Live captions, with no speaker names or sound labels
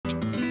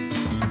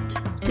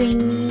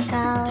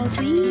Twinkle,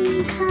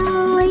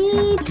 twinkle,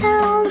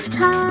 little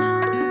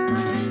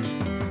star.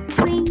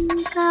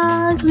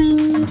 Twinkle,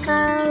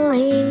 twinkle,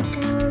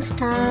 little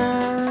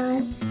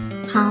star.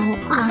 How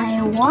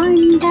I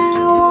wonder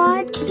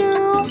what you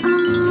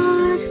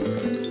are.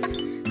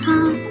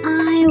 How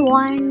I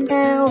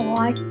wonder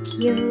what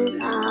you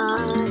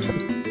are.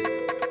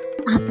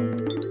 Up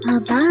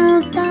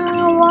above the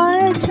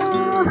world so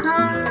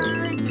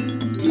high,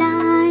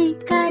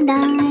 like a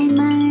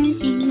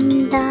diamond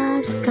in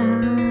the sky.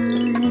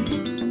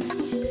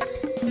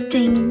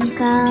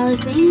 Twinkle,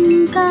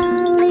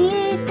 twinkle,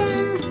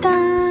 little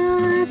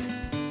star.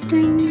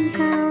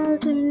 Twinkle,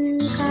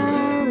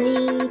 twinkle,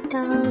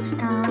 little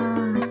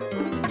star.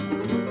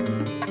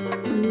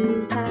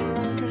 Twinkle,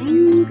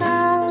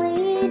 twinkle,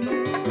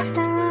 little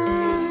star.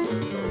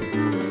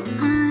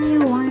 I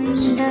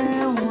wonder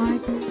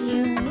what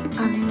you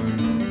are.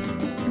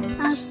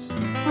 Up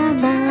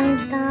above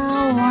the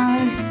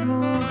world so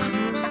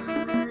high,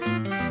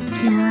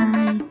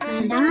 like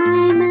a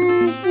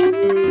diamond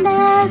in the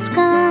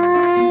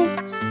sky.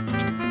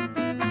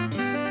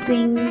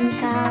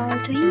 Twinkle,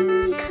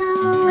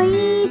 twinkle,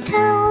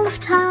 little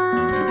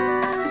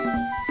star.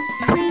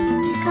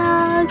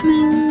 Twinkle,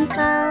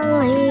 twinkle,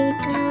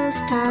 little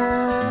star.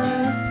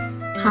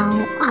 How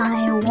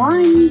I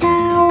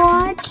wonder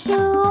what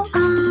you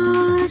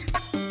are.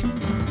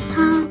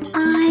 How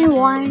I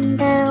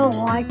wonder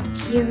what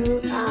you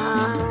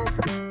are.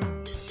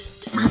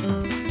 Up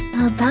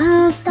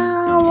above the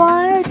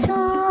world so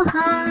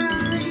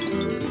high,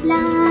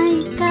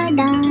 like a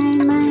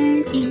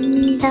diamond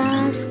in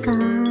the sky.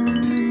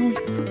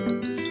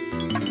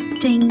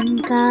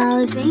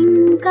 Twinkle,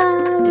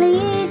 twinkle,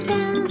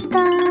 little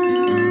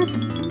star.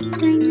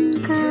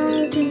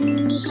 Twinkle,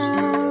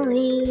 twinkle,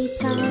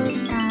 little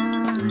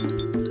star.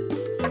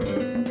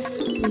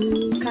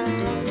 Twinkle,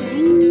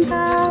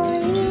 twinkle,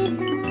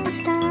 little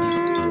star.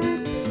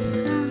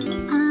 How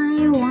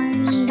I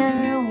wonder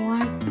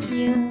what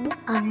you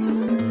are.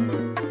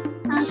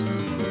 Up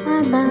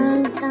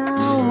above the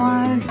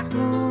world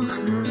so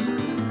high,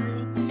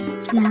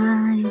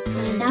 like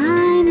a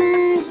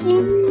diamond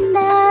in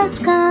the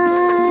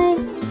sky.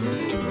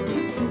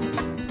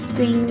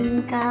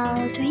 Twinkle,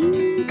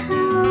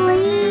 twinkle,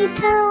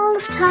 little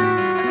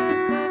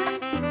star.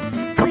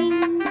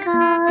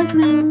 Twinkle,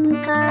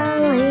 twinkle,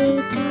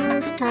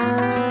 little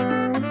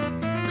star.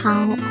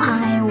 How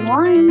I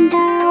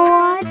wonder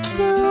what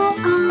you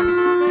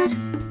are.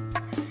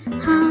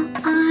 How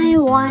I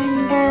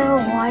wonder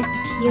what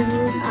you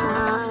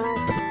are.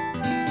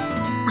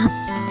 Up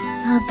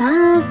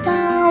above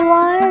the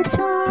world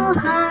so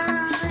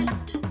high,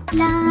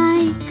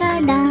 like a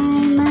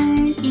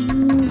diamond in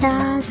the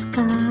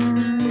sky.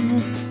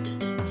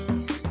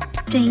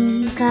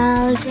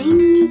 Twinkle,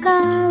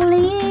 twinkle,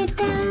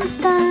 little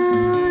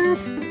star.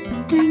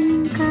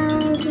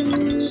 Twinkle,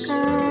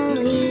 twinkle,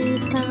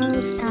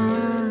 little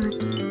star.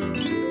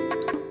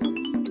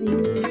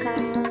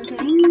 Twinkle,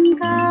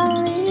 twinkle,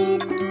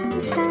 little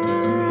star.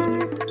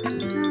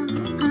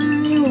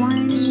 I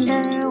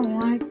wonder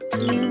what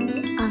you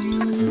are.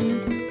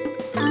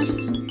 Up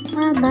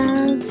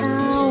above the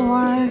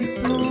world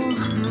so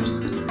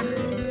high,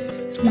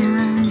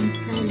 like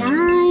a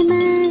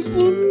diamond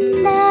in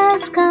the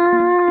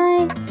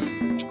sky.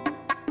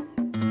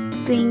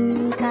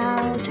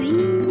 Twinkle,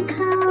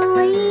 twinkle,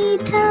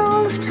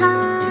 little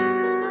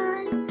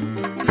star.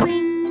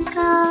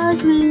 Twinkle,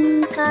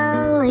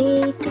 twinkle,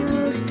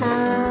 little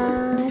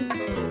star.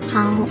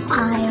 How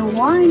I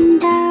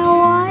wonder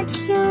what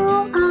you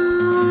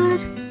are.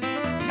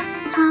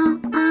 How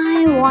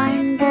I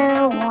wonder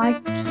what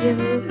you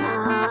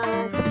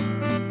are.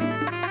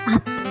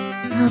 Up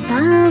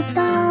above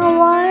the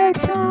world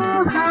so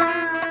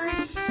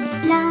high,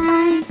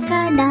 like a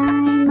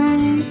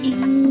diamond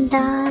in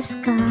the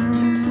sky.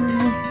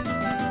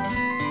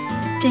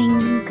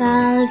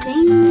 Twinkle,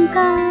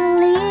 twinkle,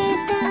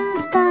 little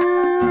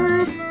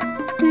star.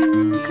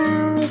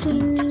 Twinkle,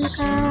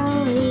 twinkle,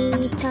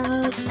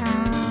 little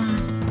star.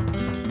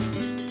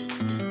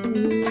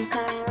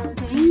 Twinkle,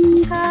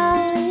 twinkle,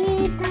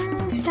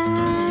 little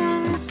star.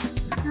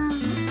 How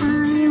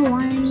I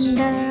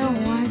wonder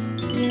what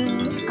you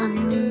are.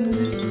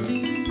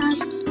 Up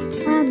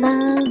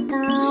above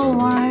the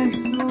world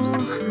so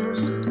high,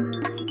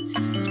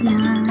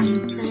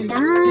 like a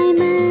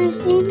diamond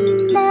in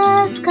the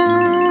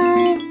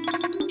sky.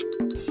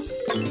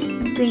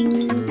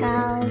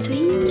 Twinkle,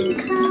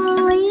 twinkle,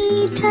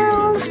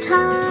 little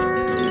star.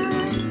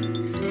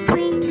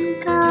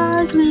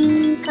 Twinkle,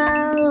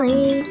 twinkle,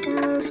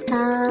 little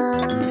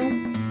star.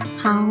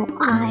 How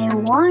I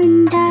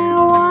wonder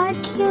what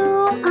you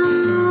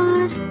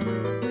are.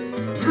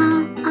 How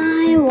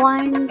I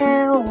wonder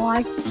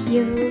what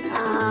you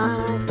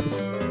are.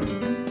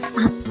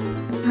 Up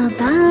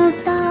above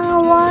the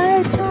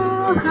world so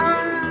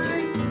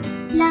high,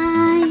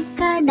 like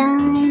a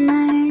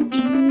diamond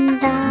in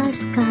the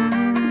sky.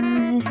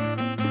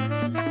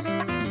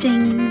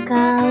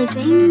 Twinkle,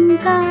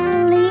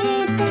 twinkle,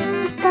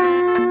 little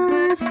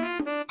star.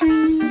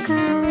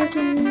 Twinkle,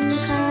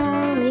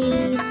 twinkle,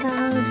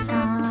 little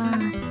star.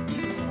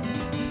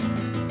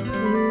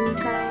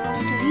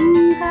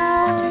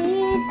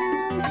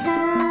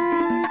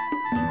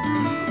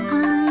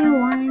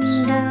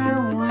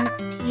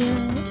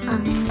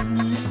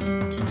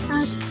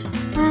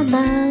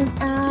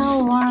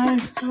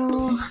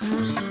 so high,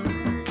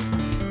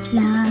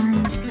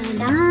 like a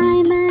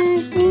diamond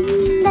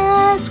in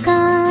the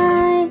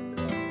sky.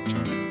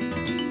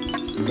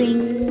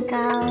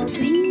 Twinkle,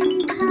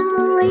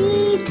 twinkle,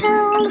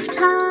 little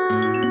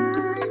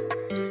star,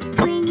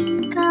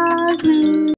 twinkle, twinkle.